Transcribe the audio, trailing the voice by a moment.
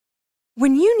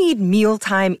When you need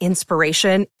mealtime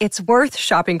inspiration, it's worth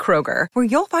shopping Kroger, where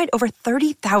you'll find over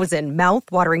 30,000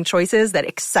 mouth-watering choices that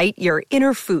excite your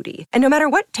inner foodie. And no matter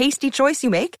what tasty choice you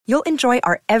make, you'll enjoy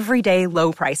our everyday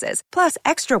low prices, plus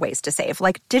extra ways to save,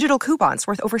 like digital coupons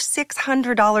worth over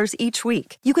 $600 each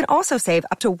week. You can also save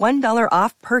up to $1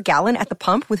 off per gallon at the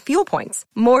pump with fuel points.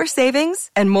 More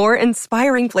savings and more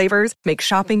inspiring flavors make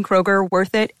shopping Kroger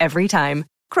worth it every time.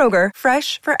 Kroger,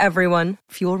 fresh for everyone.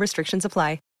 Fuel restrictions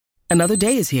apply. Another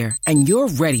day is here, and you're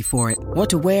ready for it. What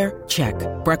to wear? Check.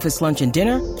 Breakfast, lunch, and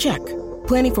dinner? Check.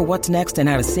 Planning for what's next and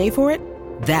how to save for it?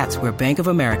 That's where Bank of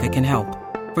America can help.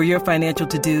 For your financial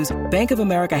to-dos, Bank of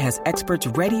America has experts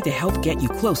ready to help get you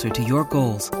closer to your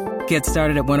goals. Get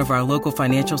started at one of our local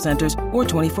financial centers or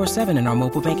 24/7 in our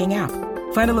mobile banking app.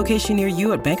 Find a location near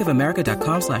you at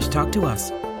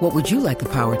bankofamerica.com/talktous. What would you like the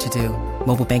power to do?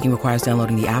 Mobile banking requires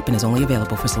downloading the app and is only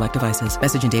available for select devices.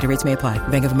 Message and data rates may apply.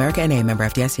 Bank of America NA, member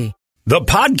FDIC. The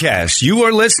podcast you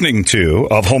are listening to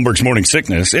of Holmberg's Morning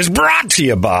Sickness is brought to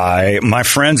you by my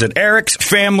friends at Eric's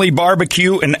Family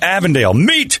Barbecue in Avondale.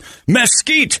 Meet,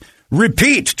 mesquite,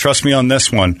 repeat. Trust me on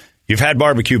this one. You've had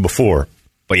barbecue before,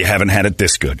 but you haven't had it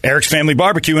this good. Eric's Family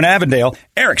Barbecue in Avondale,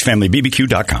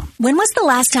 ericsfamilybbq.com. When was the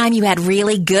last time you had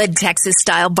really good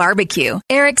Texas-style barbecue?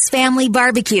 Eric's Family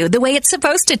Barbecue, the way it's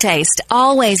supposed to taste.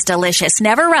 Always delicious,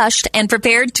 never rushed, and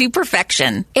prepared to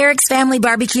perfection. Eric's Family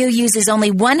Barbecue uses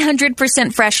only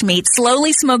 100% fresh meat,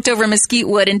 slowly smoked over mesquite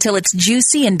wood until it's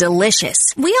juicy and delicious.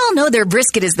 We all know their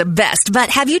brisket is the best, but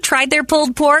have you tried their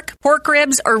pulled pork, pork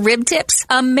ribs, or rib tips?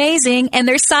 Amazing, and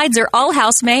their sides are all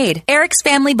house-made. Eric's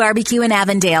Family Barbecue in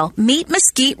Avondale. Meet,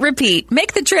 mesquite, repeat.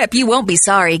 Make the trip. You won't be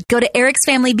sorry. Go to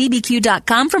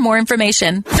ericsfamilybbq.com for more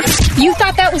information. You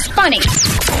thought that was funny.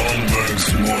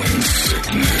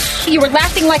 You were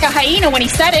laughing like a hyena when he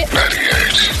said it.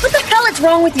 What the hell is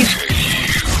wrong with you?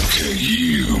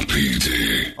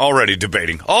 Already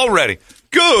debating. Already.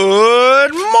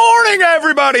 Good morning,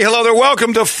 everybody. Hello there.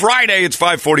 Welcome to Friday. It's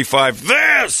 5:45.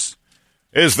 This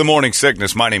is the Morning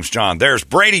Sickness. My name's John. There's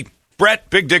Brady,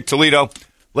 Brett, Big Dick Toledo.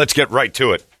 Let's get right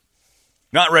to it.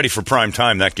 Not ready for prime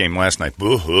time, that game last night.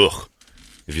 Boo-hoo.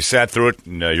 If you sat through it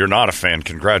and you're not a fan,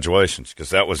 congratulations,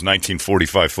 because that was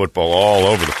 1945 football all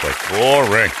over the place.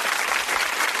 Boring.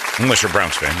 Unless you're a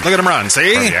Browns fan. Look at him run,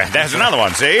 see? Oh, yeah, there's another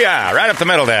one, see? Yeah, right up the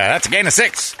middle there. That's a gain of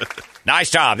 6. Nice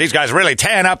job. These guys really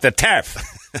tearing up the turf.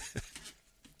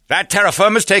 That terra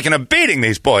firma's taking a beating,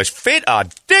 these boys. Feet are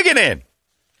digging in.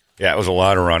 Yeah, it was a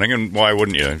lot of running, and why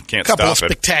wouldn't you? Can't stop it. Couple of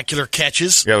spectacular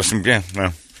catches.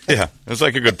 Yeah, it was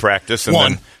like a good practice, and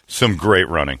then some great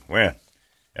running. Well,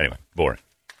 anyway, boring.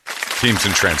 Teams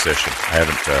in transition. I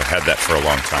haven't had that for a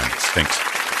long time. It stinks.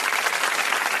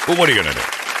 But what are you going to do?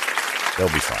 They'll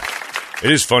be fine.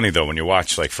 It is funny, though, when you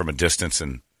watch like from a distance,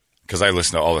 and because I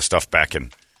listen to all the stuff back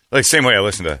in, like same way I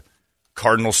listen to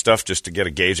Cardinal stuff just to get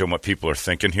a gauge on what people are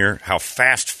thinking here, how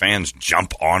fast fans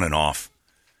jump on and off.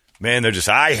 Man, they're just,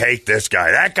 I hate this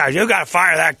guy. That guy, you got to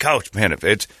fire that coach. Man,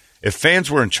 if fans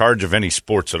were in charge of any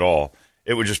sports at all,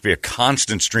 it would just be a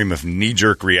constant stream of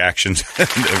knee-jerk reactions.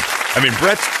 I mean,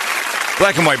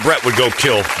 Black and White Brett would go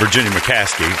kill Virginia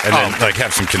McCaskey and then like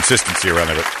have some consistency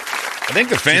around it. But I think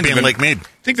the fans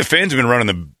have been running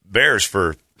the Bears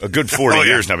for a good 40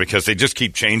 years now because they just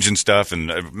keep changing stuff. And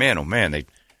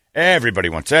everybody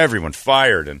wants everyone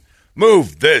fired and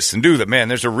move this and do that. Man,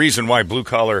 there's a reason why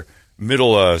blue-collar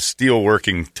middle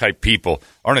steel-working type people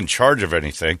aren't in charge of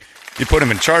anything. You put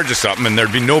them in charge of something, and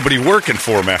there'd be nobody working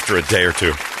for them after a day or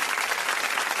two.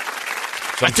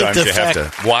 Sometimes you have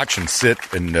to watch and sit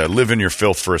and live in your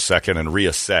filth for a second and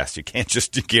reassess. You can't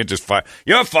just fire.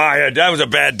 You're fired. That was a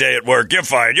bad day at work. You're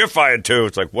fired. You're fired too.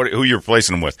 It's like who you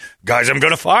replacing them with? Guys, I'm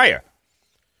going to fire.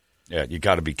 Yeah, you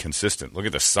got to be consistent. Look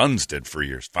at the Suns did for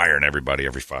years, firing everybody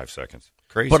every 5 seconds.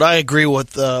 Crazy. But I agree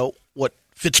with what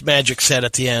Fitzmagic said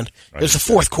at the end. There's the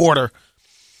fourth quarter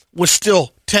was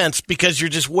still tense because you're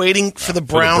just waiting for the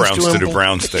Browns to do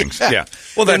Browns things. Yeah.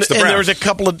 Well, that's the Browns. And there was a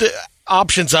couple of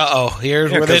options.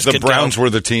 Here's where this the Browns were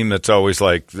the team that's always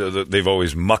like they've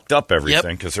always mucked up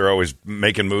everything because they're always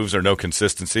making moves. There's no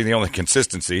consistency. The only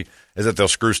consistency is that they'll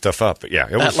screw stuff up. But yeah,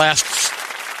 that last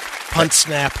punt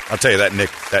snap. I'll tell you that Nick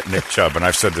Chubb, and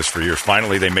I've said this for years.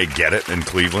 Finally, they may get it in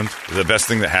Cleveland. The best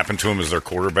thing that happened to him is their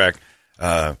quarterback.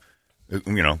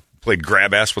 Played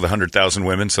grab ass with 100,000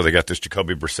 women, so they got this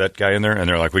Jacoby Brissett guy in there, and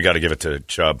they're like, we got to give it to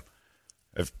Chubb.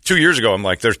 2 years ago, I'm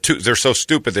like, they're so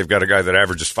stupid they've got a guy that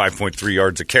averages 5.3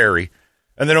 yards a carry,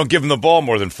 and they don't give him the ball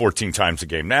more than 14 times a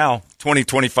game. Now, 20,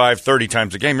 25, 30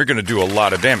 times a game, you're going to do a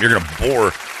lot of damage. You're going to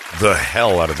bore the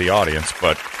hell out of the audience,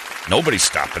 but nobody's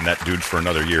stopping that dude for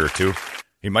another year or two.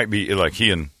 He might be like he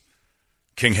and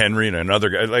King Henry and another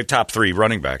guy, like top 3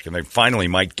 running back, and they finally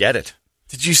might get it.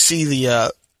 Did you see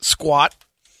the squat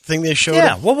thing they showed?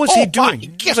 Yeah, him? what was he doing?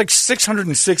 My He was like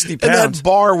 660 and pounds. that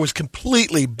bar was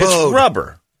completely bowed. It's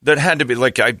rubber that had to be,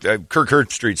 like Kirk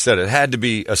Herbstreit said, it had to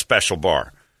be a special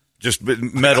bar. Just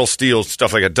metal, steel,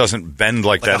 stuff like that doesn't bend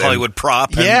like that. A Hollywood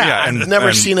prop. I've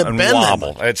never seen it bend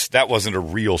wobble. That wasn't a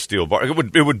real steel bar.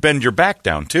 It would bend your back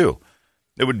down too.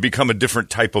 It would become a different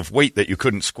type of weight that you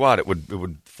couldn't squat. It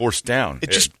would force down.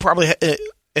 It just probably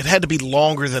it had to be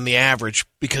longer than the average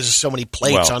because of so many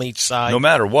plates on each side. No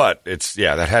matter what,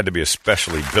 that had to be a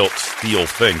specially built steel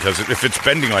thing because if it's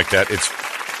bending like that, it's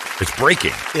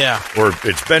breaking. Yeah, or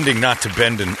it's bending not to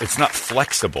bend, and it's not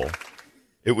flexible.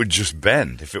 It would just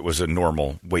bend if it was a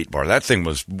normal weight bar. That thing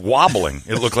was wobbling.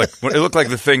 It looked like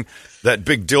the thing, that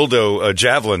big dildo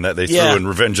javelin that they threw in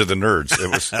Revenge of the Nerds. It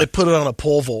was. They put it on a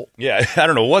pole vault. Yeah, I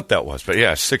don't know what that was, but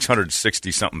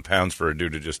 660 something pounds for a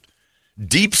dude to just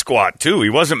deep squat too.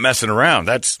 He wasn't messing around.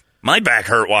 My back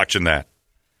hurt watching that.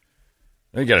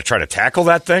 You got to try to tackle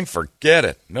that thing. Forget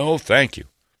it. No, thank you.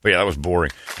 But yeah, that was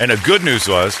boring. And the good news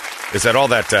is that all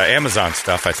that Amazon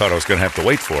stuff I thought I was going to have to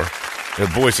wait for. The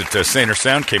boys at Saner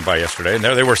Sound came by yesterday, and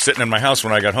there they were sitting in my house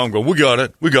when I got home going, we got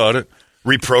it.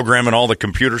 Reprogramming all the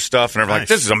computer stuff, and everything. Nice.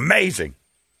 Like, this is amazing.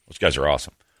 Those guys are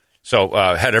awesome. So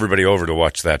had everybody over to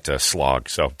watch that slog.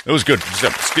 So it was good.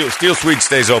 Steel Swede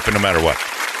stays open no matter what.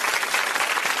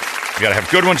 You got to have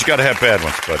good ones, you got to have bad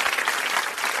ones, but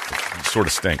it sort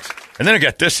of stinks. And then I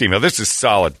got this email. This is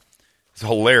solid. It's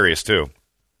hilarious, too.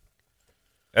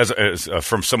 As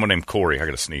from someone named Corey. I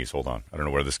got to sneeze. Hold on. I don't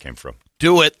know where this came from.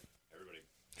 Do it.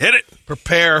 Hit it.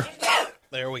 Prepare.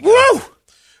 There we go. Woo!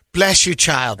 Bless you,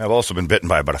 child. I've also been bitten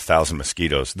by about 1,000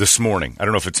 mosquitoes this morning. I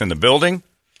don't know if it's in the building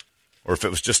or if it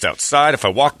was just outside. If I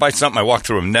walk by something, I walk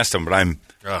through a nest of them, but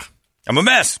I'm a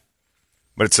mess.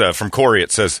 But it's from Corey.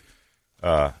 It says,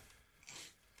 can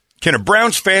a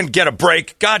Browns fan get a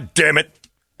break? God damn it.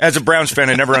 As a Browns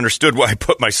fan, I never understood why I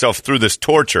put myself through this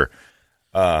torture.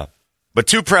 But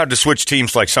too proud to switch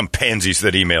teams like some pansies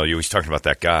that email you. He's talking about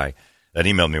that guy that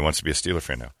emailed me wants to be a Steeler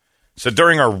fan now. So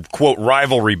during our, quote,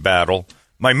 rivalry battle,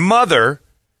 my mother,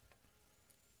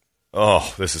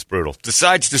 this is brutal,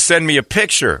 decides to send me a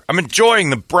picture. I'm enjoying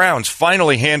the Browns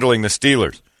finally handling the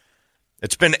Steelers.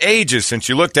 It's been ages since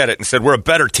you looked at it and said, we're a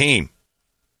better team.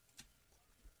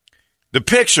 The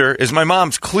picture is my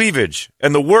mom's cleavage,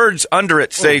 and the words under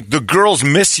it say, the girls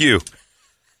miss you.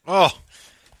 Oh.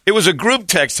 It was a group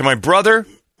text to my brother,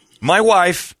 my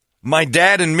wife, my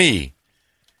dad, and me.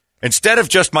 Instead of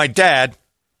just my dad,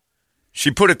 she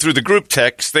put it through the group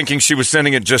text thinking she was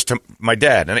sending it just to my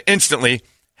dad. And I instantly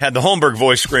had the Holmberg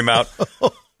voice scream out,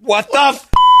 what the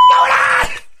going on?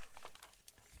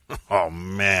 Oh,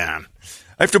 man.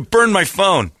 I have to burn my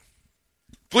phone.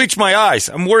 Bleach my eyes.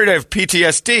 I'm worried I have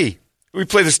PTSD. We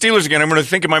play the Steelers again. I'm going to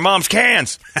think of my mom's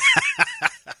cans.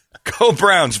 Go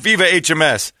Browns. Viva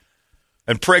HMS.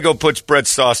 And Prego puts bread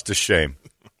sauce to shame.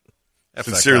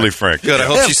 Sincerely, Frank. Good. I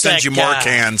hope she sends you more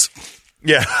cans.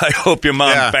 Yeah, I hope your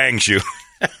mom bangs you.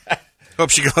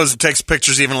 Hope she goes and takes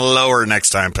pictures even lower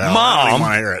next time, pal. Mom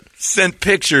want to hear it. Sent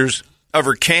pictures of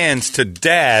her cans to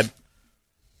Dad.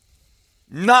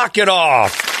 Knock it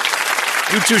off.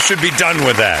 You two should be done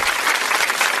with that.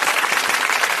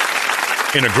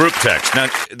 In a group text. Now,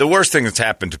 the worst thing that's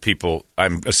happened to people,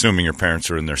 I'm assuming your parents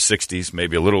are in their 60s,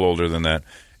 maybe a little older than that,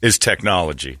 is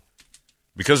technology.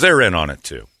 Because they're in on it,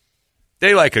 too.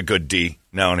 They like a good D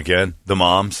now and again, the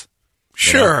moms.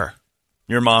 Sure. You know?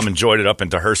 Your mom enjoyed it up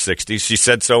into her 60s. She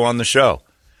said so on the show.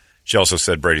 She also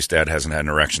said Brady's dad hasn't had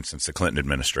an erection since the Clinton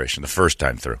administration, the first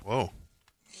time through. Whoa.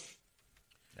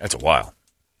 That's a while.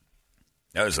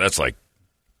 That's like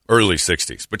early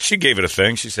 60s. But she gave it a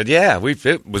thing. She said, yeah,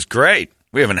 it was great.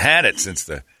 We haven't had it since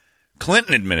the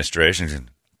Clinton administration.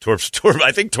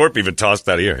 I think Torp even tossed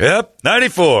that here. Yep,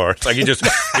 94. It's like he just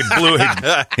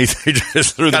he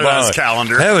just threw the ball on his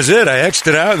calendar. That was it. I X'd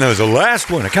it out, and that was the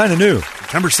last one. I kind of knew.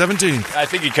 September 17th. I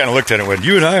think he kind of looked at it and went,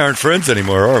 you and I aren't friends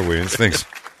anymore, are we? This thing's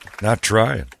not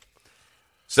trying.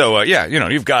 So,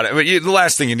 you've got it. The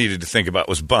last thing you needed to think about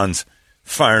was Buns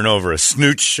firing over a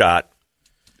snooch shot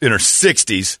in her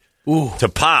 60s to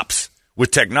Pops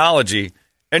with technology.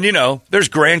 And, there's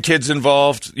grandkids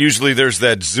involved. Usually there's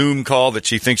that Zoom call that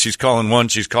she thinks she's calling one,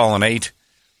 she's calling 8.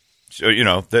 So,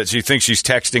 that she thinks she's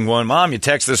texting one. Mom, you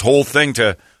text this whole thing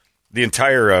to the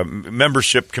entire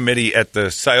membership committee at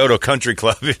the Scioto Country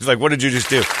Club. He's like, what did you just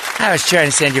do? I was trying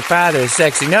to send your father a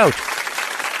sexy note.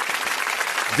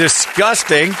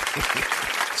 Disgusting.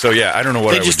 So, I don't know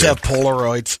what they just have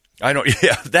Polaroids. I don't.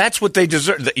 Yeah, that's what they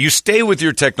deserve. You stay with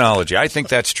your technology. I think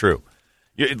that's true.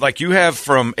 You have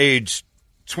from age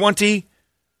 20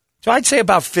 So I'd say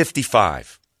about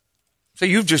 55. So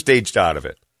you've just aged out of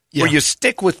it. Yeah. Where you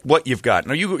stick with what you've got.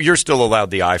 Now, you're still allowed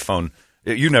the iPhone.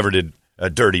 You never did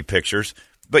dirty pictures,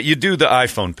 but you do the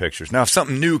iPhone pictures. Now, if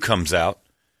something new comes out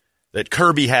that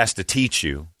Kirby has to teach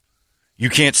you, you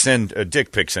can't send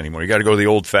dick pics anymore. You got to go to the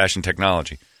old-fashioned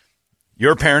technology.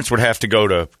 Your parents would have to go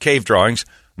to cave drawings.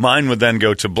 Mine would then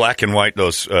go to black and white,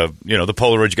 those, the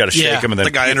Polaroids, you got to shake them. And then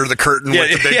the guy under the curtain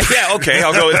with the big... Yeah, okay,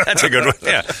 I'll go with that's a good one.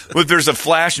 Yeah. But there's a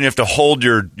flash, and you have to hold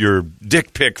your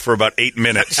dick pic for about 8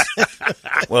 minutes.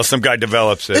 Well, some guy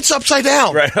develops it. It's upside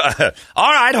down. Right.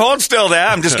 All right, hold still there.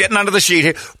 I'm just getting under the sheet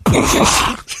here.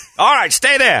 All right,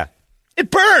 stay there. It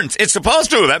burns. It's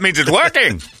supposed to. That means it's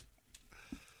working.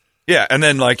 Yeah, and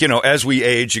then, as we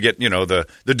age, you get, the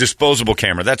disposable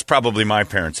camera. That's probably my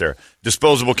parents' era.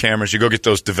 Disposable cameras, you go get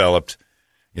those developed.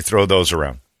 You throw those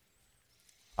around.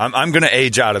 I'm going to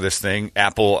age out of this thing,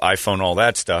 Apple, iPhone, all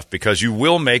that stuff, because you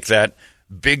will make that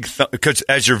big because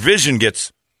as your vision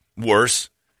gets worse,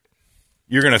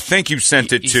 you're going to think you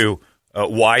sent it to a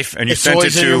wife, and you sent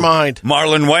it to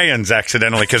Marlon Wayans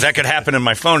accidentally, because that could happen in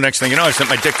my phone. Next thing you know, I sent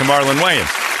my dick to Marlon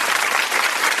Wayans.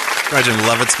 Imagine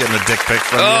Lovitz getting a dick pic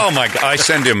from you. Oh, my God.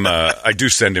 I do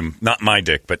send him, not my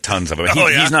dick, but tons of them.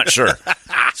 He's not sure.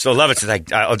 So Lovitz is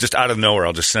like, I'll just out of nowhere,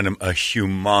 I'll just send him a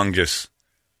humongous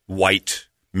white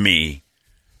me.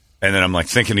 And then I'm like,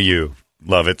 thinking of you,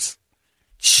 Lovitz.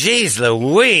 Jeez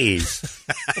Louise.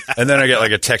 And then I get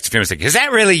like a text from him. It's like, is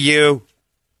that really you?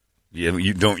 Yeah,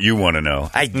 you want to know?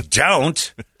 I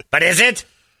don't. But is it?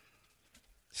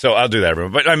 So I'll do that,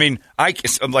 everyone. But, I'm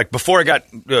like, before I got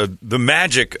the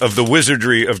magic of the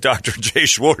wizardry of Dr. Jay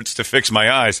Schwartz to fix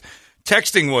my eyes,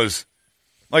 texting was,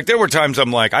 like, there were times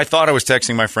I'm like, I thought I was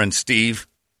texting my friend Steve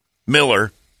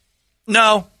Miller.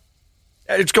 No.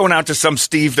 It's going out to some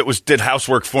Steve that did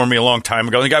housework for me a long time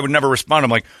ago. The guy would never respond.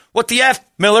 I'm like, what the F,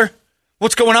 Miller?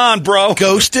 What's going on, bro?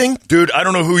 Ghosting? Dude, I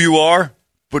don't know who you are,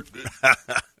 but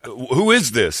who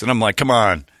is this? And I'm like, come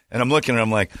on. And I'm looking and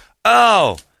I'm like,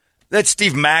 oh, that's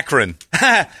Steve Macron.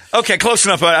 Okay, close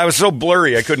enough. I was so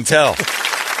blurry, I couldn't tell.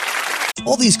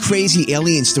 All these crazy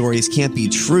alien stories can't be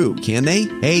true, can they?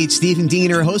 Hey, it's Stephen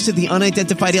Diener, host of the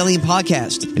Unidentified Alien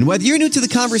Podcast. And whether you're new to the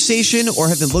conversation or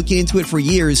have been looking into it for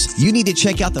years, you need to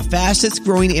check out the fastest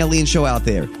growing alien show out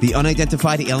there, the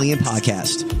Unidentified Alien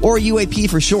Podcast, or UAP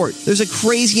for short. There's a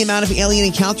crazy amount of alien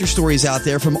encounter stories out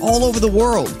there from all over the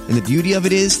world. And the beauty of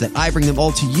it is that I bring them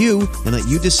all to you and let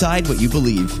you decide what you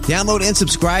believe. Download and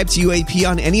subscribe to UAP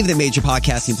on any of the major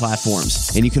podcasting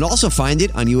platforms. And you can also find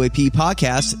it on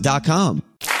UAPpodcast.com.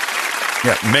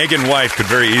 Yeah, Megan Wife could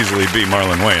very easily be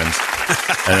Marlon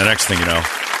Wayans. And the next thing you know,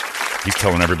 he's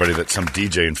telling everybody that some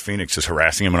DJ in Phoenix is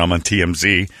harassing him, and I'm on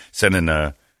TMZ sending,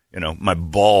 my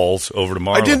balls over to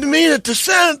Marlon. I didn't mean it to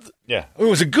send. Yeah, it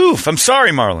was a goof. I'm sorry,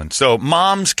 Marlon. So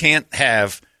moms can't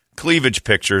have cleavage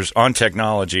pictures on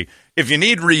technology. If you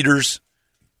need readers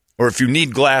or if you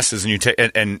need glasses and you take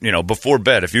and before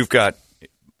bed, if you've got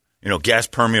gas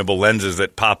permeable lenses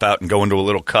that pop out and go into a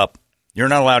little cup, you're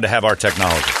not allowed to have our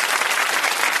technology.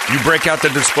 You break out the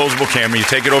disposable camera, you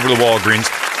take it over to the Walgreens,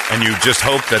 and you just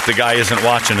hope that the guy isn't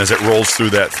watching as it rolls through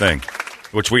that thing,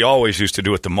 which we always used to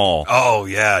do at the mall. Oh,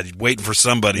 yeah, waiting for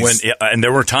somebody. And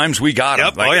there were times we got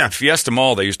yep. them. Like at Fiesta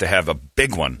Mall, they used to have a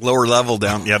big one. Lower level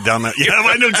down. Yeah, down that. Yeah,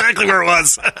 I knew exactly where it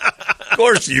was. Of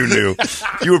course you knew.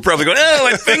 You were probably going, oh,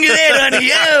 I fingered that, honey.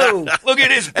 Oh, look at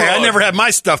this. Hey, I never had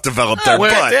my stuff developed there.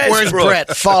 Where's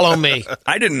Brett? Follow me.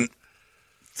 I didn't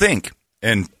think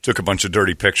and took a bunch of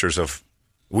dirty pictures of.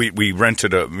 We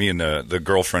rented me and the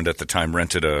girlfriend at the time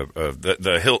rented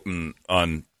the Hilton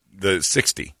on the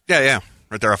 60. Yeah,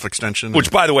 right there off Extension.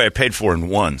 Which, by the way, I paid for in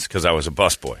ones because I was a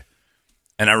busboy.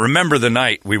 And I remember the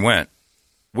night we went.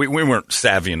 We weren't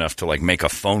savvy enough to make a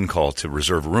phone call to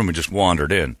reserve a room. We just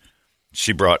wandered in.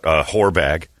 She brought a whore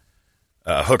bag,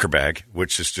 a hooker bag,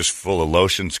 which is just full of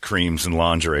lotions, creams, and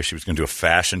lingerie. She was going to do a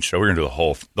fashion show. We were going to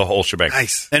do the whole shebang.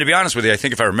 Nice. And to be honest with you, I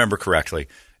think if I remember correctly,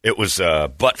 it was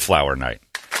butt flower night.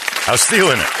 I was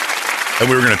stealing it, and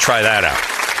we were going to try that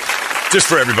out. Just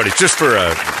for everybody, just for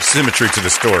symmetry to the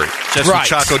story. Just right.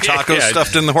 Choco Taco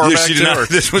stuffed in the whore bag, she did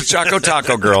this was Choco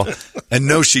Taco Girl, and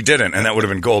no, she didn't, and that would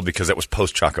have been gold because that was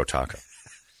post-Choco Taco.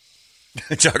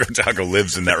 Choco Taco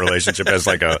lives in that relationship as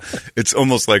it's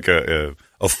almost like a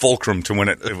fulcrum to when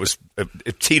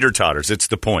it teeter-totters. It's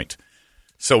the point.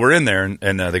 So we're in there,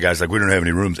 and the guy's like, we don't have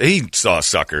any rooms. He saw a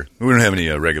sucker. We don't have any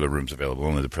regular rooms available,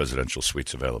 only the presidential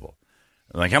suites available.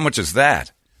 I'm like, how much is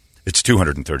that? It's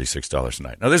 $236 a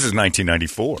night. Now, this is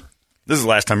 1994. This is the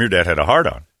last time your dad had a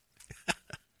hard-on.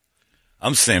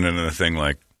 I'm standing in the thing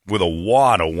with a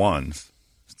wad of ones,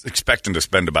 expecting to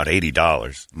spend about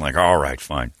 $80. I'm like, all right,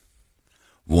 fine.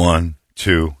 1,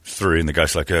 2, 3. And the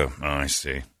guy's like, oh, I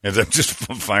see. And I'm just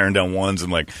firing down ones.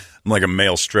 And I'm like a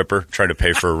male stripper trying to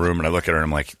pay for a room. And I look at her and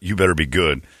I'm like, you better be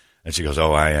good. And she goes,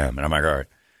 oh, I am. And I'm like, all right.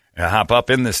 And I hop up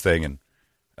in this thing and,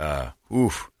 I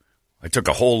took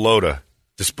a whole load of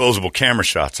disposable camera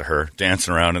shots of her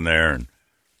dancing around in there. And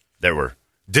there were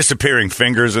disappearing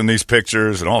fingers in these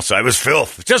pictures. And also, it was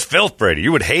filth. Just filth, Brady.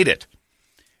 You would hate it.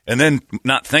 And then,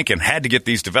 not thinking, had to get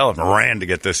these developed. Ran to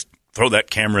get this, throw that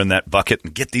camera in that bucket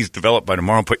and get these developed by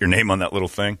tomorrow. Put your name on that little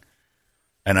thing.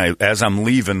 And as I'm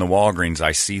leaving the Walgreens,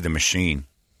 I see the machine.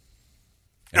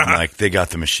 And I'm like, they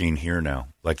got the machine here now,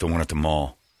 like the one at the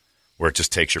mall, where it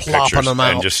just takes your pictures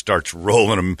and just starts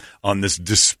rolling them on this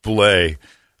display.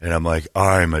 And I'm like,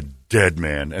 I'm a dead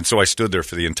man. And so I stood there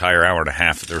for the entire hour and a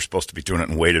half that they were supposed to be doing it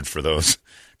and waited for those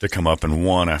to come up, and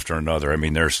one after another. I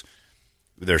mean, there's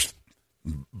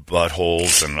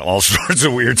buttholes and all sorts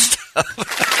of weird stuff.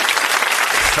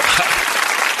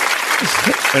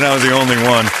 And I was the only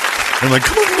one. I'm like,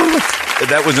 come on.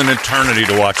 That was an eternity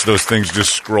to watch those things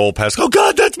just scroll past. Oh,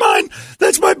 God, that's mine.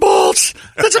 That's my balls.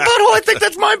 That's a butthole. I think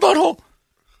that's my butthole.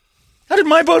 How did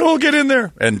my butthole get in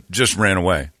there? And just ran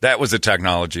away. That was the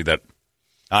technology that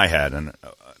I had, and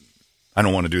I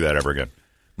don't want to do that ever again.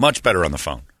 Much better on the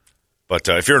phone. But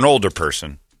if you're an older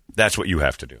person, that's what you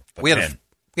have to do. But we had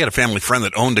a family friend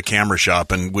that owned a camera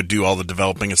shop and would do all the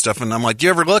developing and stuff. And I'm like, do you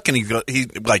ever look? And he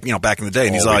like, back in the day,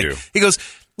 and he's like, he goes,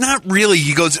 not really.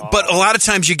 He goes, but a lot of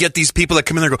times you get these people that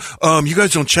come in there and go, you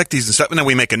guys don't check these and stuff. And then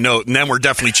we make a note, and then we're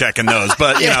definitely checking those.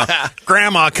 But,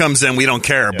 grandma comes in, we don't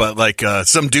care. Yeah. But, like,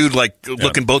 some dude,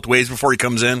 looking both ways before he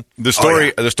comes in. The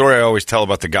story I always tell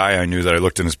about the guy I knew that I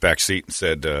looked in his back seat and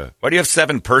said, why do you have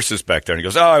 7 purses back there? And he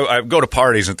goes, I go to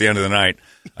parties at the end of the night.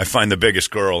 I find the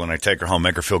biggest girl, and I take her home,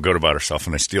 make her feel good about herself,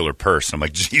 and I steal her purse. I'm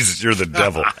like, Jesus, you're the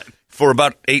devil. For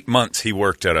about 8 months, he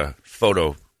worked at a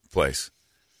photo place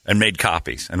and made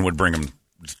copies and would bring them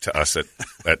to us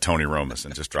at Tony Roma's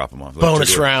and just drop them off.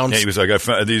 Bonus rounds. Yeah, he was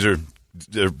like, these are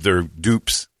they're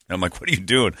dupes. And I'm like, what are you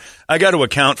doing? I got to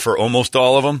account for almost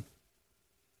all of them.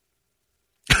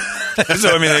 So,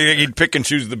 I mean, he'd pick and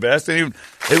choose the best. And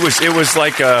it was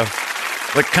like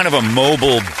kind of a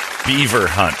mobile beaver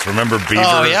hunt. Remember beaver?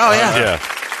 Oh, yeah. Yeah.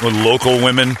 When local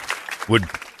women would...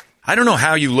 I don't know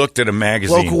how you looked at a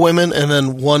magazine. Local women and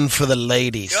then one for the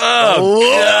ladies. Oh,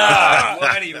 God.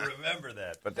 Why do you remember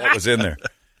that? But that was in there.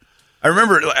 I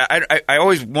remember, I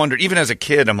always wondered, even as a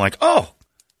kid, I'm like, oh,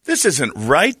 this isn't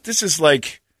right. This is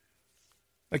like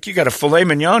you got a filet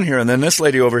mignon here, and then this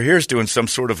lady over here is doing some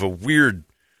sort of a weird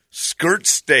skirt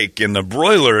steak in the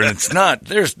broiler, and it's not.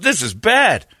 This is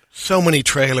bad. So many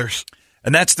trailers.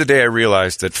 And that's the day I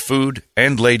realized that food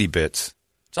and lady bits,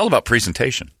 it's all about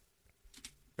presentation.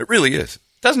 It really is. It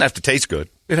doesn't have to taste good.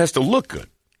 It has to look good.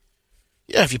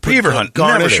 Yeah, if you put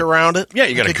garnish around it. Yeah,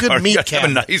 you got to have a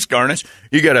nice garnish.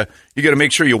 You got to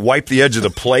make sure you wipe the edge of the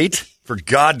plate. For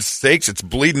God's sakes, it's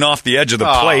bleeding off the edge of the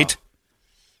plate.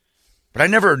 But I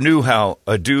never knew how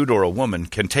a dude or a woman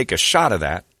can take a shot of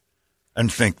that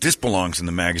and think this belongs in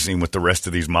the magazine with the rest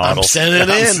of these models. I'm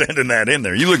sending that in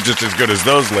there. You look just as good as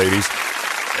those ladies.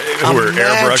 Who are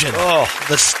airbrushed.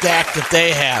 The stack that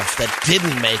they have that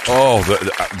didn't make it. Oh,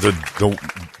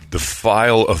 the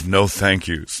file of no thank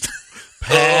yous.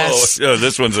 Pass.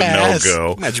 This one's Pass. A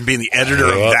no-go. Imagine being the editor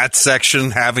of that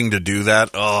section, having to do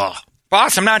that. Oh,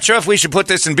 boss, I'm not sure if we should put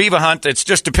this in Beaver Hunt. It's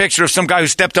just a picture of some guy who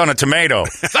stepped on a tomato.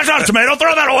 That's not a tomato.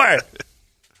 Throw that away.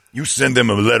 You send them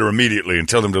a letter immediately and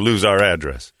tell them to lose our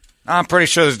address. I'm pretty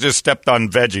sure it's just stepped on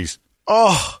veggies.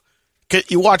 Oh,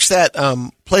 you watch that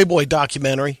Playboy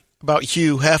documentary about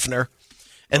Hugh Hefner,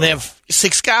 and they have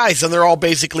 6 guys, and they're all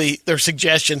basically their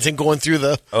suggestions and going through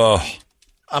the.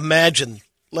 Imagine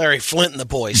Larry Flint and the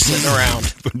boys sitting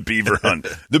around. Beaver Hunt.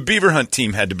 The Beaver Hunt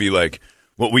team had to be like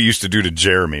what we used to do to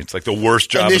Jeremy. It's like the worst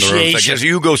job in the room. It's like, yes,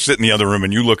 you go sit in the other room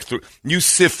and you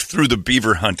sift through the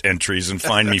Beaver Hunt entries and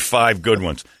find me 5 good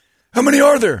ones. How many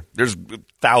are there? There's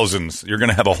thousands. You're going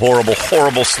to have a horrible,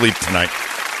 horrible sleep tonight.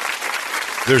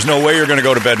 There's no way you're going to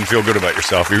go to bed and feel good about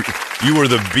yourself. You were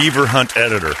the Beaver Hunt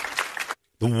editor.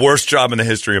 The worst job in the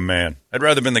history of man. I'd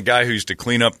rather been the guy who used to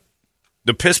clean up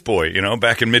the piss boy,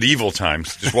 back in medieval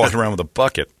times, just walking around with a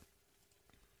bucket.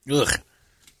 Ugh.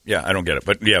 Yeah, I don't get it.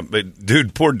 But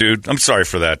dude, poor dude. I'm sorry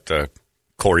for that,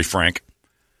 Corey Frank,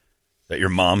 that your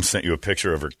mom sent you a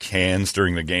picture of her cans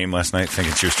during the game last night,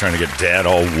 thinking she was trying to get dad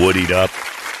all woodied up.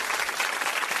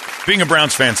 Being a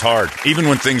Browns fan's hard. Even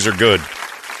when things are good,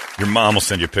 your mom will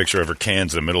send you a picture of her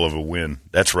cans in the middle of a win.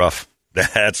 That's rough.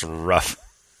 That's rough.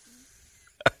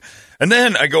 And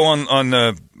then I go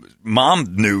on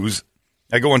mom news.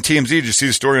 I go on TMZ. Did you see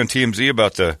the story on TMZ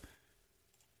about the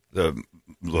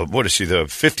what is she, the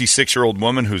 56-year-old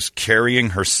woman who's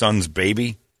carrying her son's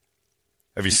baby?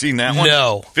 Have you seen that one?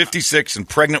 No. 56 and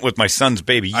pregnant with my son's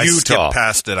baby. Utah. I skipped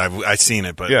past it. I've seen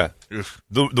it, but yeah,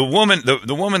 the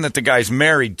woman that the guy's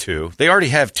married to, they already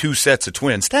have 2 sets of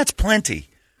twins. That's plenty.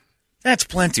 That's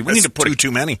plenty. We need to put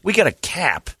too many. We got to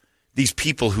cap these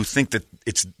people who think that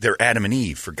they're Adam and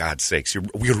Eve. For God's sakes,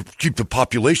 we got to keep the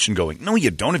population going. No,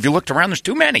 you don't. If you looked around, there's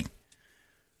too many.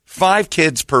 5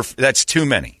 kids per. That's too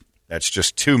many. That's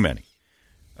just too many.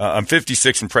 I'm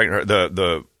 56 and pregnant.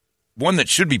 The one that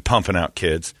should be pumping out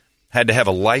kids had to have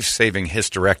a life-saving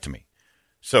hysterectomy.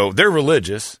 So they're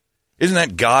religious. Isn't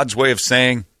that God's way of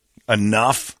saying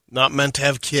enough? Not meant to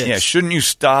have kids. Yeah, shouldn't you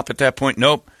stop at that point?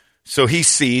 Nope. So he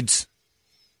seeds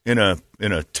in a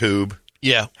tube.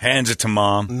 Yeah. Hands it to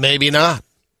mom. Maybe not.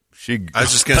 I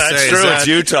was just going to say. That's true. It's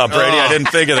Utah, Brady. I didn't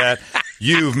think of that.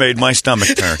 You've made my stomach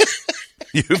turn.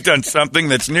 You've done something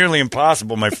that's nearly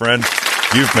impossible, my friend.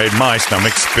 You've made my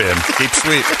stomach spin. Keep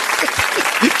sweet.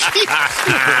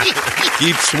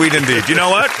 Keep sweet indeed. You know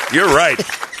what? You're right.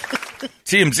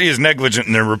 TMZ is negligent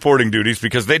in their reporting duties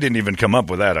because they didn't even come up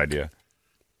with that idea.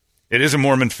 It is a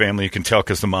Mormon family. You can tell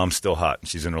because the mom's still hot and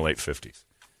she's in her late 50s.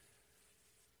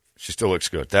 She still looks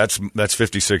good. That's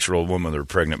 56-year-old woman with her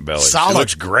pregnant belly. Solid. She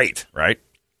looks great, right?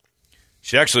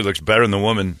 She actually looks better than the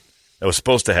woman that was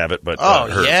supposed to have it, but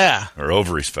her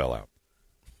ovaries fell out.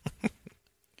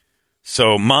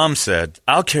 So mom said,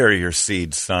 I'll carry your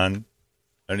seed, son.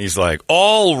 And he's like,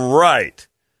 all right.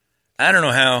 I don't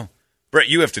know how. Brett,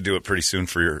 you have to do it pretty soon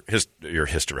for your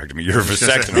hysterectomy, your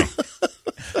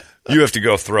vasectomy. You have to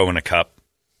go throw in a cup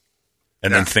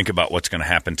and then think about what's going to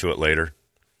happen to it later.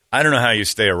 I don't know how you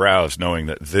stay aroused knowing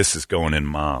that this is going in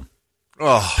mom.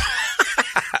 Oh.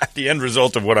 The end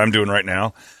result of what I'm doing right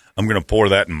now, I'm going to pour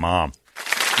that in mom.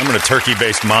 I'm going to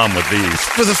turkey-based mom with these.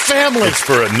 For the family. It's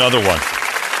for another one.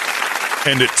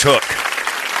 And it took.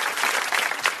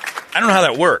 I don't know how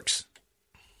that works.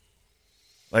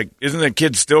 Like, isn't the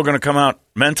kid still going to come out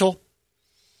mental?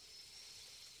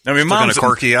 I mean, mom's going to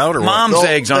cork you out, or mom's what?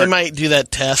 eggs aren't. They might do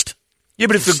that test. Yeah,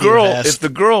 but if the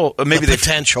girl, maybe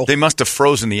potential, they must have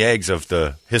frozen the eggs of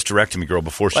the hysterectomy girl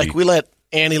before she. Like we let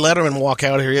Annie Letterman walk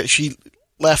out here. She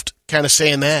left, kind of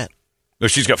saying that. No,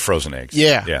 she's got frozen eggs.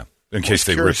 Yeah. In case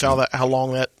they rip how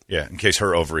long that. Yeah, in case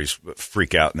her ovaries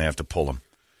freak out and they have to pull them.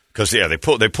 Because they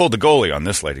pulled the goalie on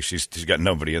this lady. She's got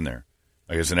nobody in there.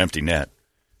 Like it's an empty net,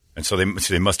 and so they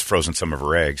must have frozen some of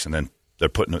her eggs, and then they're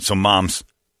putting it. So mom's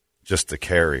just the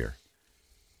carrier.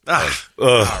 All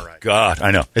right. God,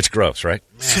 I know it's gross, right?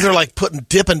 So they're like putting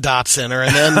Dippin' Dots in her,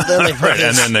 and then they put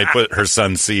and then they put her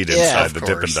son's seed inside the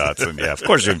course. Dippin' Dots, and of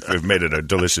course you've made it a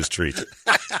delicious treat.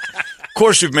 Of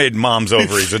course you've made mom's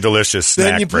ovaries a delicious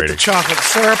snack. Then you put Brady. the chocolate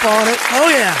syrup on it. Oh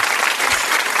yeah.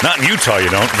 Not in Utah, you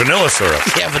don't. Vanilla syrup.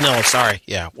 Yeah, vanilla. Sorry.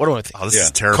 Yeah. What do I think? Oh, this is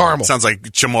terrible. Caramel. Sounds like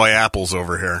chamoy apples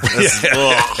over here.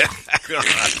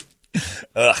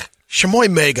 Chamoy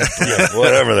Mega. Yeah,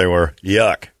 whatever they were.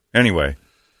 Yuck. Anyway,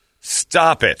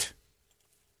 stop it.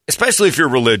 Especially if you're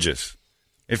religious.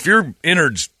 If your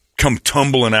innards come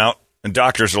tumbling out and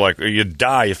doctors are like, you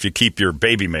die if you keep your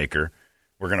baby maker,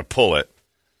 we're going to pull it.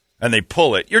 And they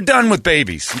pull it. You're done with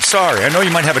babies. I'm sorry. I know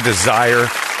you might have a desire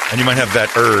and you might have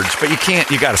that urge, but you can't.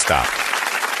 You got to stop.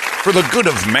 For the good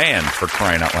of man, for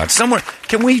crying out loud. Somewhere,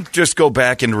 can we just go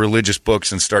back into religious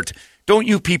books and start? Don't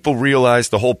you people realize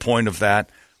the whole point of that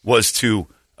was to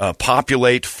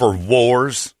populate for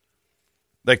wars?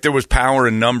 Like there was power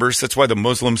in numbers. That's why the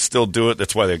Muslims still do it.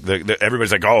 That's why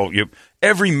everybody's like,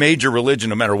 every major religion,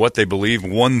 no matter what they believe,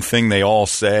 one thing they all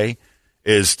say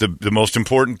is the most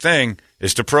important thing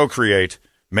is to procreate,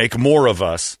 make more of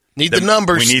us. Need the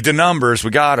numbers. We need the numbers. We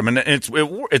got them. And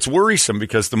it's worrisome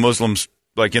because the Muslims,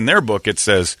 like in their book, it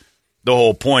says the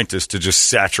whole point is to just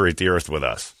saturate the earth with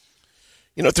us.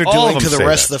 You know what they're doing to the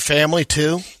rest of the family,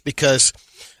 too? Because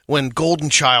when Golden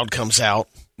Child comes out,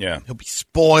 he'll be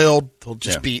spoiled. He'll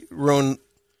just be ruined.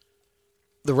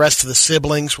 The rest of the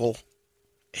siblings will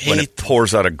hate. When it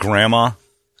pours out of grandma.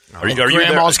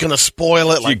 Grandma's going to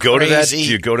spoil it like crazy.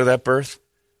 Do you go to that birth?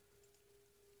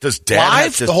 Does Dad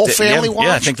live? The whole family watch?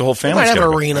 Yeah, I think the whole family. They might have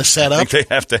an arena set up. I think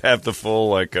they have to have the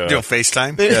full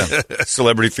FaceTime. Yeah,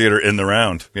 celebrity theater in the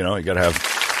round. You know, you got to have.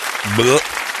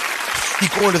 You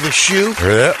going to the shoe?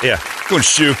 Yeah, going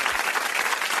shoe.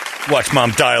 Watch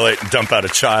mom dilate and dump out a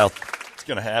child. It's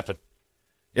going to happen.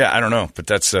 Yeah, I don't know, but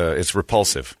that's it's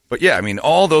repulsive. But yeah, I mean,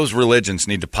 all those religions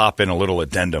need to pop in a little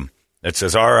addendum that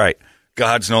says, all right,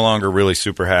 God's no longer really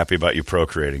super happy about you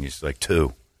procreating. He's like,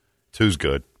 2. 2's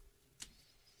good.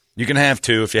 You can have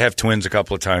 2. If you have twins a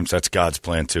couple of times, that's God's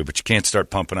plan too. But you can't start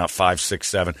pumping out 5, 6,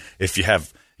 7. If you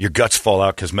have, Your guts fall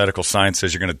out because medical science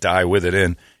says you're going to die with it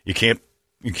in. You can't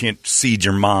seed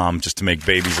your mom just to make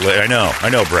babies later. I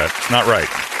know, Brett. It's not right.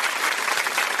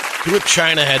 Do what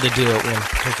China had to do at one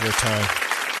particular time.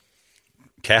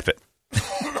 Cap it.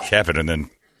 Cap it, and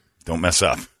then don't mess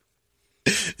up.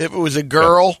 If it was a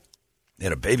girl. They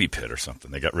had a baby pit or something.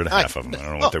 They got rid of half of them. I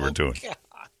don't know what they were doing. God.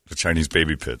 The Chinese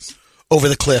baby pits. Over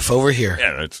the cliff, over here.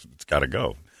 Yeah, it's got to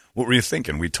go. What were you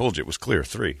thinking? We told you it was clear.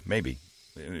 3, maybe.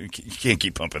 You can't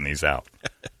keep pumping these out.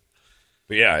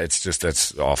 But yeah, it's just,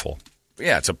 that's awful. But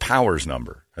yeah, it's a powers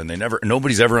number. And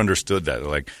nobody's ever understood that. They're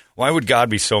like, why would God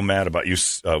be so mad about you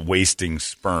wasting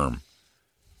sperm?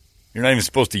 You're not even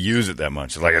supposed to use it that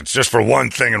much. It's like, it's just for one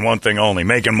thing and one thing only,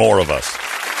 making more of us.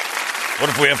 What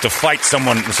if we have to fight some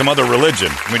other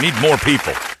religion? We need more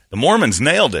people. The Mormons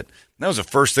nailed it. That was the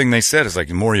first thing they said. Is like,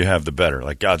 the more you have, the better.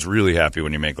 Like, God's really happy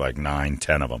when you make like 9,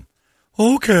 10 of them.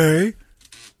 Okay.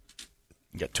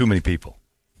 You got too many people.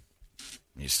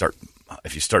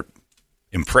 If you start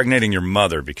impregnating your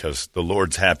mother because the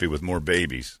Lord's happy with more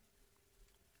babies,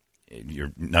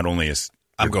 you're not only as...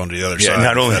 I'm going to the other side.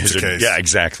 Not only that's is the case. Yeah,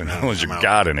 exactly. Not only is your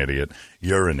God an idiot,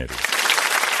 you're an idiot.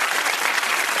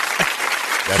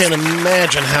 I can't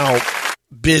imagine how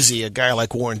busy a guy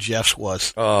like Warren Jeffs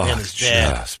was and his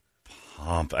dad. Just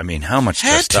pump. I mean, how much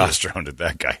testosterone did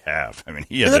that guy have? I mean,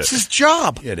 that's his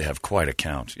job. He had to have quite a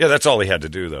count. Yeah, that's all he had to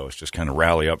do, though, is just kind of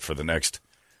rally up for the next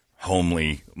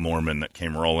homely Mormon that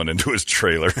came rolling into his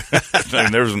trailer. I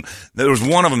mean, there was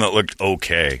one of them that looked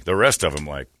okay. The rest of them,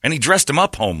 and he dressed him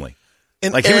up homely.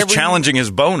 And he was challenging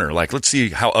his boner. Like, let's see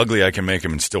how ugly I can make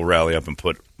him and still rally up and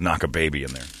knock a baby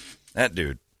in there. That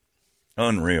dude.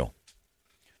 Unreal.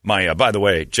 By the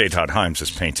way, J. Todd Himes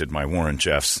has painted my Warren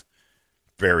Jeffs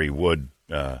Barry Wood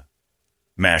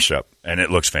mashup, and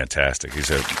it looks fantastic.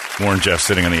 He's a Warren Jeffs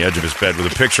sitting on the edge of his bed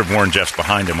with a picture of Warren Jeffs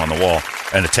behind him on the wall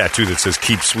and a tattoo that says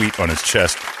 "Keep Sweet" on his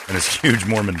chest and his huge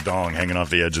Mormon dong hanging off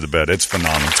the edge of the bed. It's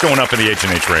phenomenal. It's going up in the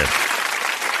H&H Rand.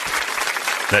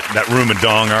 That room of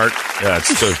dong art, yeah,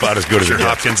 it's about as good as it gets.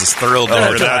 Hopkins is thrilled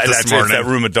over that this morning. That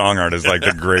room of dong art is like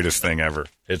the greatest thing ever.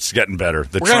 It's getting better.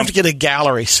 We're going to have to get a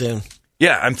gallery soon.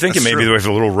 Yeah, I'm thinking maybe there's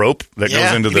a little rope that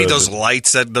goes into those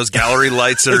lights, those gallery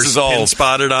lights that are all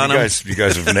spotted on them. You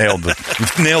guys have nailed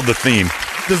the theme.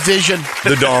 The vision.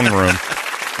 The dong room.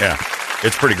 Yeah,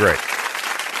 it's pretty great.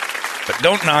 But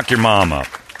don't knock your mom up,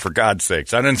 for God's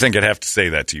sakes. I didn't think I'd have to say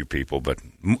that to you people, but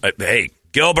hey,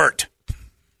 Gilbert.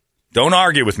 Don't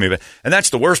argue with me. And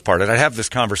that's the worst part. I'd have this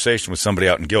conversation with somebody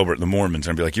out in Gilbert, the Mormons,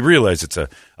 and I'd be like, you realize it's a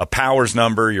powers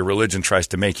number. Your religion tries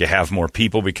to make you have more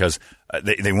people because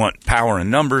they want power in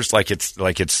numbers, like it's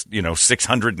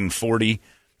 640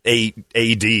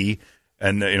 AD,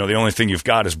 and the only thing you've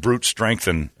got is brute strength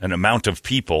and an amount of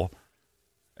people.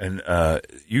 And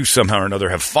you somehow or another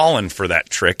have fallen for that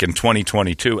trick in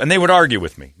 2022. And they would argue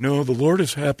with me. No, the Lord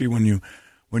is happy when you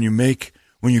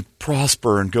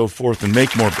prosper and go forth and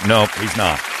make more. No, he's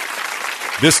not.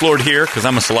 This Lord here, because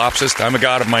I'm a solipsist, I'm a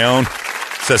God of my own,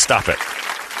 says stop it.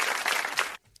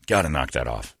 Got to knock that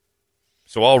off.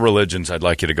 So all religions, I'd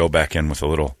like you to go back in with a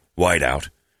little whiteout.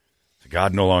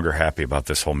 God no longer happy about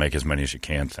this whole make as many as you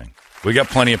can thing. We got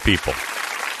plenty of people.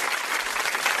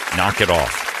 Knock it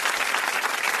off.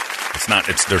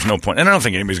 There's no point. And I don't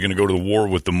think anybody's going to go to the war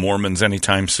with the Mormons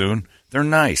anytime soon. They're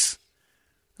nice.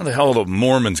 How the hell are the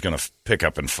Mormons going to pick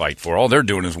up and fight for? All they're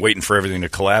doing is waiting for everything to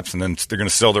collapse, and then they're going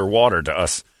to sell their water to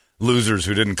us losers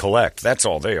who didn't collect. That's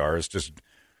all they are. It's just,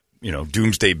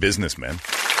 doomsday businessmen.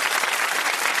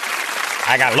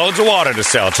 I got loads of water to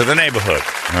sell to the neighborhood.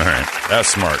 All right, that's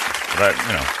smart. But,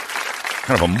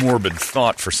 kind of a morbid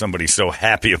thought for somebody so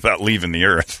happy about leaving the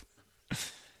earth.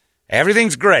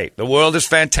 Everything's great. The world is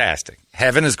fantastic.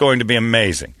 Heaven is going to be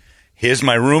amazing. Here's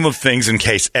my room of things in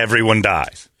case everyone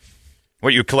dies.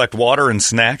 What, you collect water and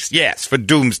snacks? Yes, for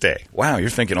doomsday. Wow, you're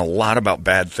thinking a lot about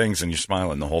bad things and you're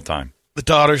smiling the whole time. The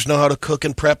daughters know how to cook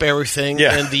and prep everything,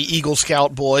 and the Eagle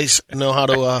Scout boys know how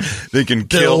to they can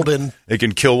kill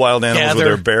wild animals with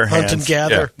their bare hands. Hunt and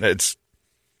gather. Yeah,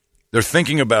 they're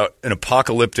thinking about an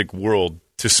apocalyptic world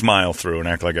to smile through and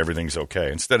act like everything's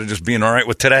okay instead of just being all right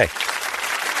with today.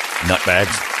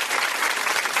 Nutbags.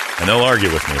 And they'll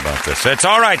argue with me about this. It's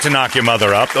all right to knock your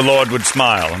mother up. The Lord would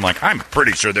smile. I'm like, I'm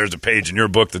pretty sure there's a page in your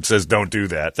book that says don't do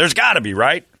that. There's got to be,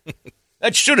 right?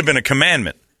 That should have been a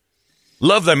commandment.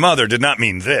 Love thy mother did not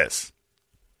mean this.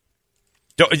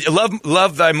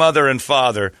 Love thy mother and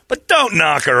father, but don't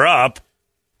knock her up.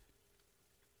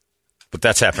 But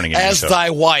that's happening again. As thy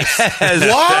wife.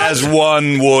 As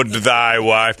one would thy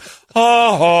wife.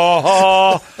 Ha, ha,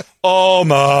 ha. Oh,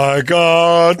 my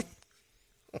God.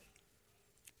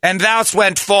 And thou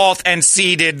went forth and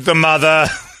seeded the mother.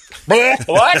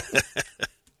 What?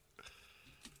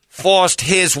 Forced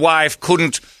his wife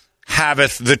couldn't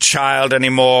haveth the child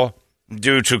anymore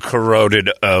due to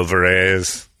corroded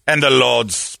ovaries. And the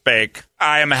Lord spake,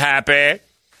 I am happy.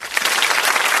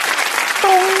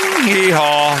 Dong,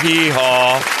 hee-haw,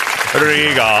 hee-haw,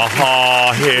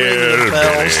 ree-haw,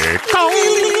 hillbilly.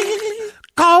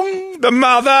 Gong, the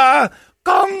mother,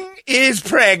 Gong is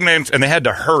pregnant. And they had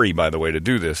to hurry, by the way, to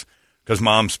do this because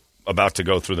mom's about to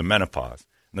go through the menopause.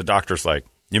 And the doctor's like,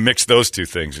 you mix those two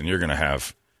things and you're going to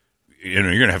have, you're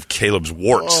going to have Caleb's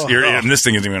warts. And this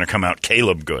thing isn't going to come out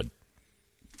Caleb good.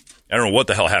 I don't know what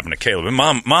the hell happened to Caleb. And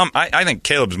mom, I think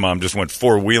Caleb's mom just went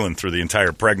four-wheeling through the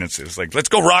entire pregnancy. It's like, let's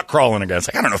go rock crawling again. It's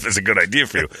like, I don't know if it's a good idea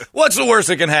for you. What's the worst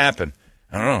that can happen?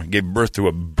 I don't know. He gave birth to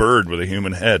a bird with a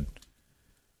human head.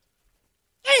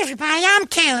 Hey, everybody, I'm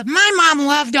Caleb. My mom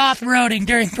loved off-roading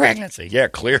during pregnancy. Yeah,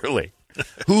 clearly.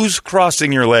 Who's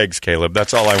crossing your legs, Caleb?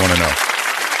 That's all I want to know.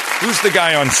 Who's the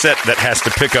guy on set that has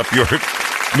to pick up your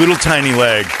little tiny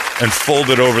leg and fold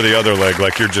it over the other leg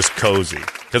like you're just cozy?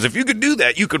 Because if you could do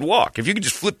that, you could walk. If you could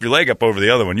just flip your leg up over the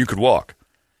other one, you could walk.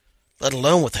 Let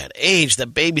alone with that age, that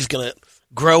baby's going to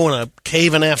grow in a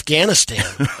cave in Afghanistan.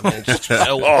 I mean, it's just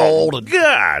so old. And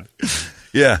God.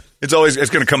 Yeah, it's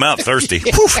going to come out thirsty.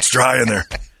 Poof, it's dry in there.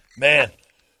 Man.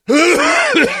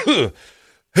 Hey,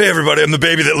 everybody, I'm the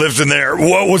baby that lives in there.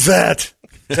 What was that?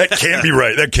 That can't be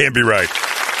right. That can't be right.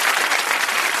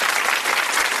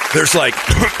 There's like,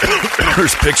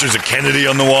 there's pictures of Kennedy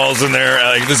on the walls in there.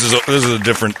 Like, this is a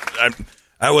different.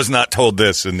 I was not told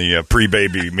this in the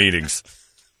pre-baby meetings.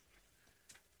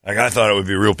 Like I thought it would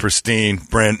be real pristine.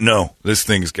 No, this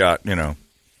thing's got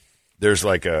There's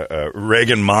like a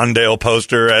Reagan Mondale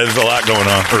poster. There's a lot going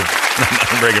on. Or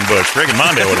not Reagan Bush. Reagan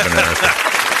Mondale would have been interesting.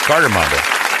 Carter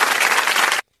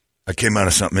Mondale. I came out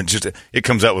of something. It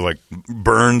comes out with like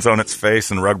burns on its face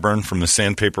and rug burn from the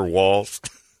sandpaper walls.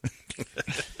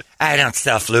 I don't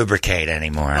self-lubricate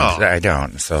anymore. I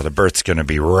don't. So the birth's going to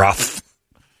be rough.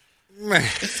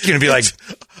 It's going to be like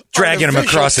dragging him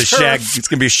across a shag. It's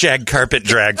going to be a shag carpet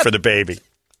drag for the baby.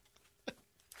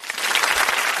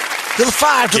 To the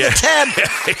 5, to the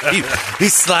 10.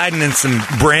 He's sliding in some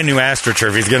brand new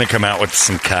AstroTurf. He's going to come out with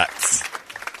some cuts.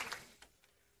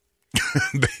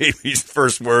 Baby's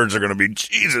first words are going to be,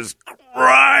 Jesus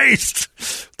Christ,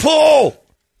 pull!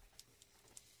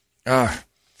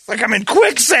 It's like I'm in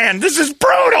quicksand. This is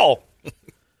brutal.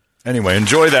 Anyway,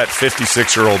 enjoy that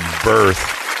 56-year-old birth.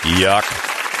 Yuck.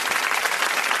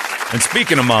 And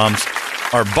speaking of moms,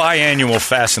 our biannual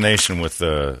fascination with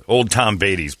old Tom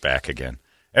Beatty's back again.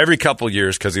 Every couple of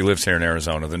years, because he lives here in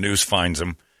Arizona, the news finds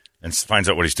him and finds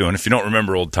out what he's doing. If you don't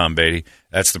remember old Tom Beatty,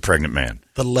 that's the pregnant man.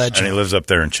 The legend. And he lives up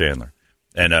there in Chandler.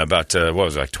 And about,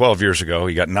 12 years ago,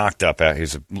 he got knocked up at.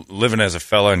 He's living as a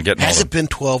fella and getting Has it been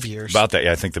 12 years? About that,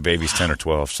 yeah. I think the baby's 10 or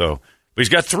 12. So, but he's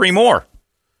got 3 more.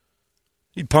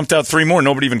 He pumped out 3 more.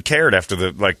 Nobody even cared after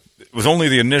it was only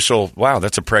the initial, wow,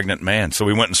 that's a pregnant man. So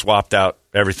we went and swapped out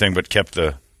everything but kept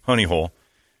the honey hole.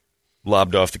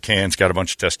 Lobbed off the cans, got a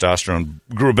bunch of testosterone,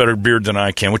 grew a better beard than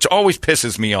I can, which always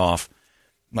pisses me off.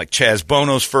 Like Chaz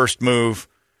Bono's first move,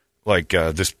 like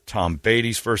this Tom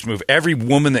Beatty's first move. Every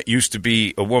woman that used to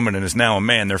be a woman and is now a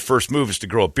man, their first move is to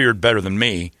grow a beard better than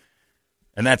me.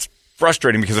 And that's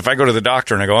frustrating because if I go to the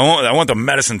doctor and I go, I want the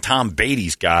medicine Tom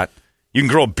Beatty's got, you can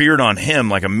grow a beard on him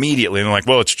like immediately. And they're like,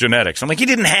 well, it's genetics. I'm like, he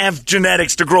didn't have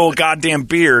genetics to grow a goddamn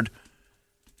beard.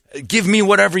 Give me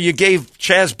whatever you gave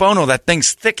Chaz Bono. That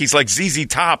thing's thick. He's like ZZ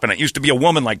Top, and it used to be a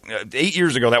woman like 8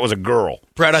 years ago. That was a girl.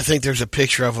 Brad, I think there's a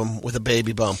picture of him with a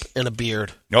baby bump and a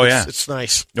beard. Oh, yeah. It's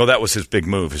nice. No, that was his big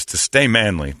move, is to stay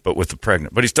manly, but with the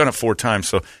pregnant. But he's done it 4 times.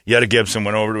 So Yetta Gibson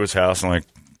went over to his house and like,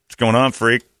 what's going on,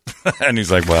 freak? And he's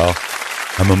like, well,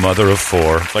 I'm a mother of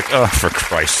 4. Like, oh, for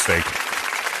Christ's sake.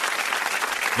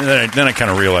 And then I kind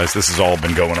of realized this has all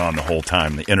been going on the whole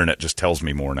time. The internet just tells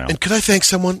me more now. And could I thank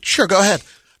someone? Sure, go ahead.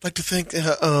 I'd like to thank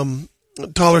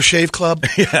Dollar Shave Club.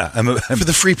 Yeah. I'm for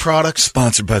the free products.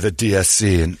 Sponsored by the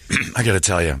DSC. And I got to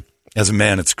tell you, as a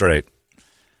man, it's great.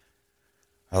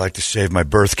 I like to shave my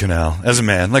birth canal. As a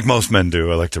man, like most men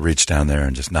do, I like to reach down there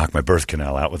and just knock my birth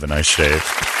canal out with a nice shave.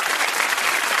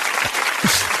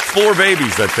 4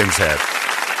 babies that thing's had.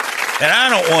 And I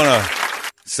don't want to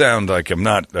sound like I'm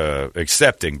not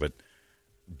accepting, but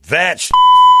that's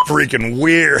freaking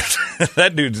weird.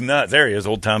 That dude's nuts. There he is,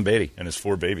 old Tom Beatty and his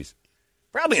 4 babies.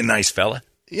 Probably a nice fella.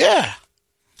 Yeah.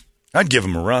 I'd give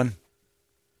him a run. A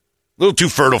little too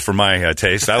fertile for my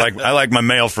taste. I like my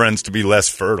male friends to be less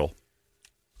fertile.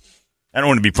 I don't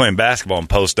want to be playing basketball and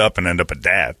post up and end up a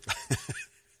dad.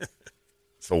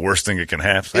 It's the worst thing that can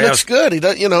happen. He looks good. He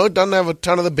doesn't have a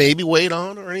ton of the baby weight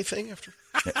on or anything. After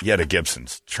Yetta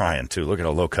Gibson's trying to. Look at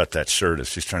how low cut that shirt is.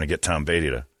 She's trying to get Tom Beatty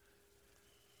to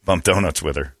bump donuts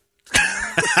with her.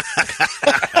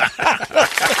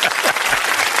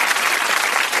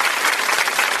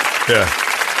 Yeah.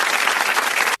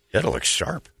 Yetta looks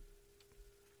sharp.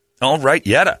 All right,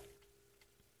 Yetta.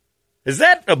 Is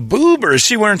that a boob or is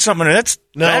she wearing something that's...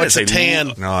 No, it's a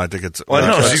tan. No, I think it's... Well,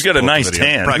 no, she's got a nice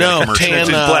tan. No, tan.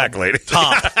 She's black lady.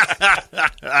 Top.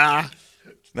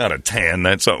 It's not a tan.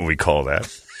 That's something we call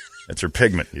that. That's her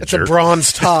pigment. It's a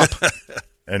bronze top.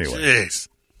 Anyway. Jeez.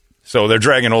 So they're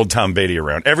dragging old Tom Beatty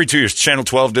around. Every 2 years. Channel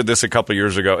 12 did this a couple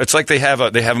years ago. It's like they have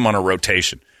him on a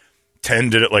rotation.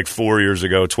 10 did it like 4 years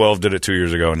ago. 12 did it 2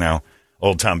 years ago. And now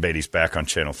old Tom Beatty's back on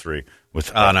Channel 3.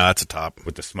 With, no, that's a top.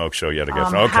 With the smoke show yet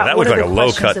again. Okay, that looked like a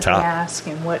low-cut top.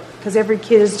 Because every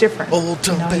kid is different. Old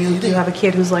Tom Beatty. You have a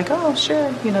kid who's like, oh, sure.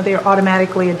 They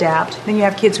automatically adapt. Then you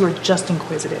have kids who are just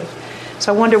inquisitive.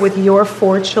 So I wonder with your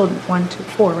 4 children, 1, 2,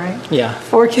 4, right? Yeah.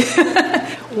 4 kids.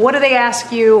 What do they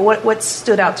ask you? What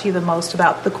stood out to you the most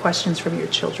about the questions from your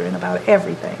children about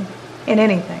everything and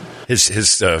anything?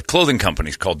 His clothing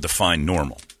company's called Define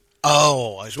Normal.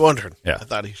 Oh, I was wondering. Yeah. I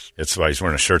thought That's why he's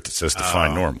wearing a shirt that says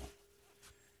Define Normal.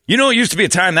 You know, it used to be a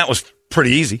time that was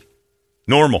pretty easy.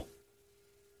 Normal.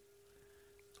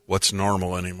 What's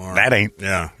normal anymore? That ain't.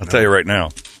 Yeah. I'll tell you right now.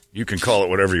 You can call it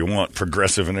whatever you want,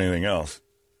 progressive and anything else.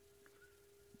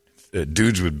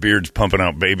 Dudes with beards pumping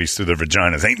out babies through their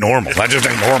vaginas ain't normal. That just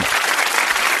ain't normal.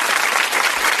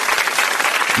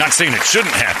 Not saying it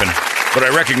shouldn't happen, but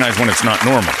I recognize when it's not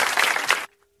normal.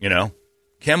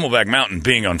 Camelback Mountain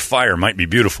being on fire might be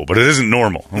beautiful, but it isn't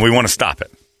normal, and we want to stop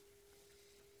it.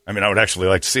 I mean, I would actually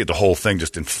like to see it, the whole thing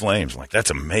just in flames. Like,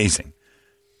 that's amazing.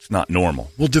 It's not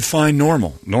normal. We'll define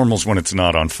normal. Normal's when it's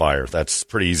not on fire. That's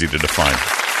pretty easy to define.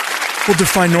 We'll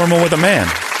define normal with a man.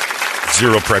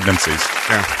 0 pregnancies.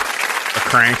 Yeah. A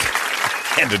crank.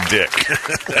 And a dick.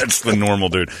 That's the normal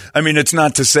dude. I mean, it's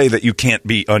not to say that you can't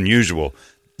be unusual.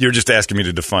 You're just asking me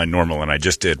to define normal, and I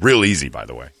just did. Real easy, by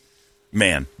the way.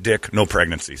 Man, dick, no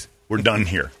pregnancies. We're done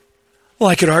here. Well,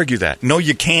 I could argue that. No,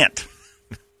 you can't.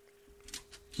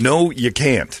 No, you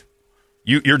can't.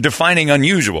 You're defining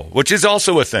unusual, which is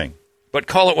also a thing. But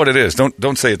call it what it is.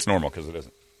 Don't say it's normal, because it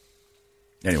isn't.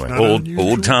 Anyway,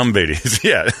 old Tom Beatty.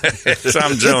 Yeah,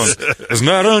 Tom Jones. It's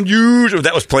not unusual.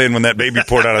 That was playing when that baby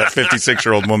poured out of that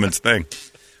 56-year-old woman's thing.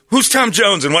 Who's Tom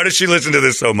Jones, and why does she listen to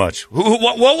this so much?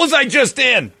 What was I just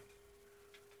in?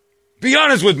 Be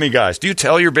honest with me, guys. Do you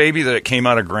tell your baby that it came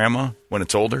out of grandma when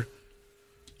it's older?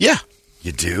 Yeah.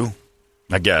 You do?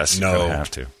 I guess. No. You don't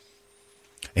have to.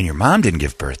 And your mom didn't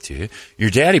give birth to you. Your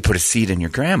daddy put a seed in your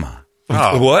grandma.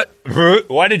 Oh. What?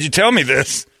 Why did you tell me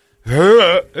this?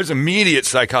 There's immediate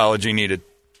psychology needed.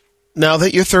 Now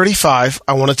that you're 35,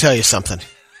 I want to tell you something.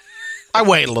 I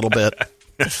wait a little bit.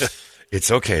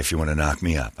 It's okay if you want to knock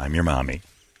me up. I'm your mommy.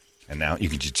 And now you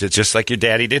can just like your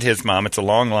daddy did his mom. It's a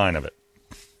long line of it.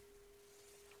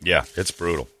 Yeah, it's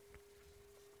brutal.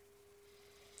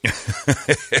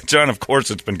 John, of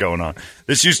course it's been going on.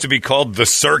 This used to be called The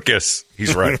Circus.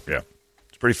 He's right. Yeah.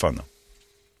 It's pretty fun, though.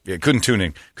 Yeah, couldn't tune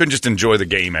in. Couldn't just enjoy the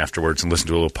game afterwards and listen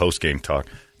to a little post-game talk.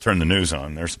 Turn the news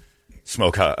on. There's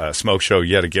Smoke Show,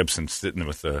 Yetta Gibson sitting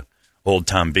with old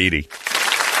Tom Beatty.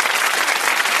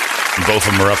 And both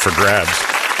of them are up for grabs.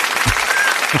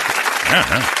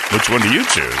 Yeah, which one do you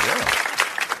choose? Yeah.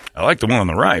 I like the one on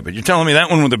the right, but you're telling me that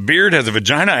one with the beard has a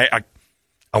vagina?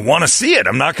 I want to see it.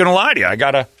 I'm not going to lie to you.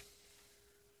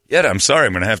 Yetta, I'm sorry.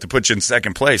 I'm going to have to put you in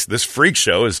second place. This freak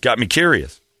show has got me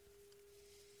curious.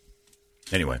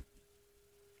 Anyway,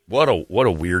 what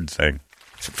a weird thing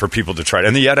for people to try.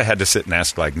 And the Yetta had to sit and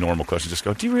ask like normal questions. Just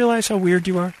go, do you realize how weird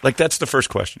you are? Like that's the first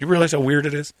question. Do you realize how weird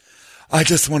it is? I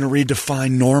just want to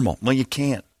redefine normal. Well, you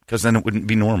can't because then it wouldn't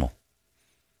be normal.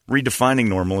 Redefining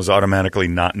normal is automatically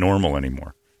not normal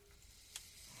anymore.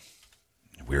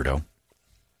 Weirdo.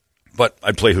 But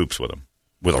I'd play hoops with him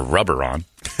with a rubber on.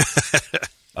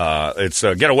 It's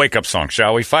get a wake-up song,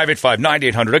 shall we?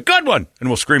 585-9800, a good one. And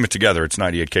we'll scream it together. It's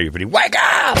 98 KUPD. Wake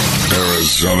up!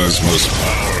 Arizona's most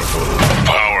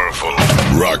powerful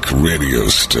rock radio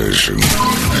station. 98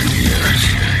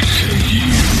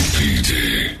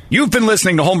 KUPD. You've been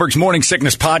listening to Holmberg's Morning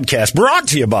Sickness Podcast, brought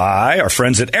to you by our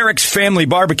friends at Eric's Family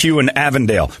Barbecue in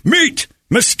Avondale. Meet,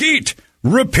 mesquite,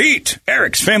 repeat.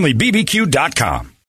 Eric'sFamilyBBQ.com.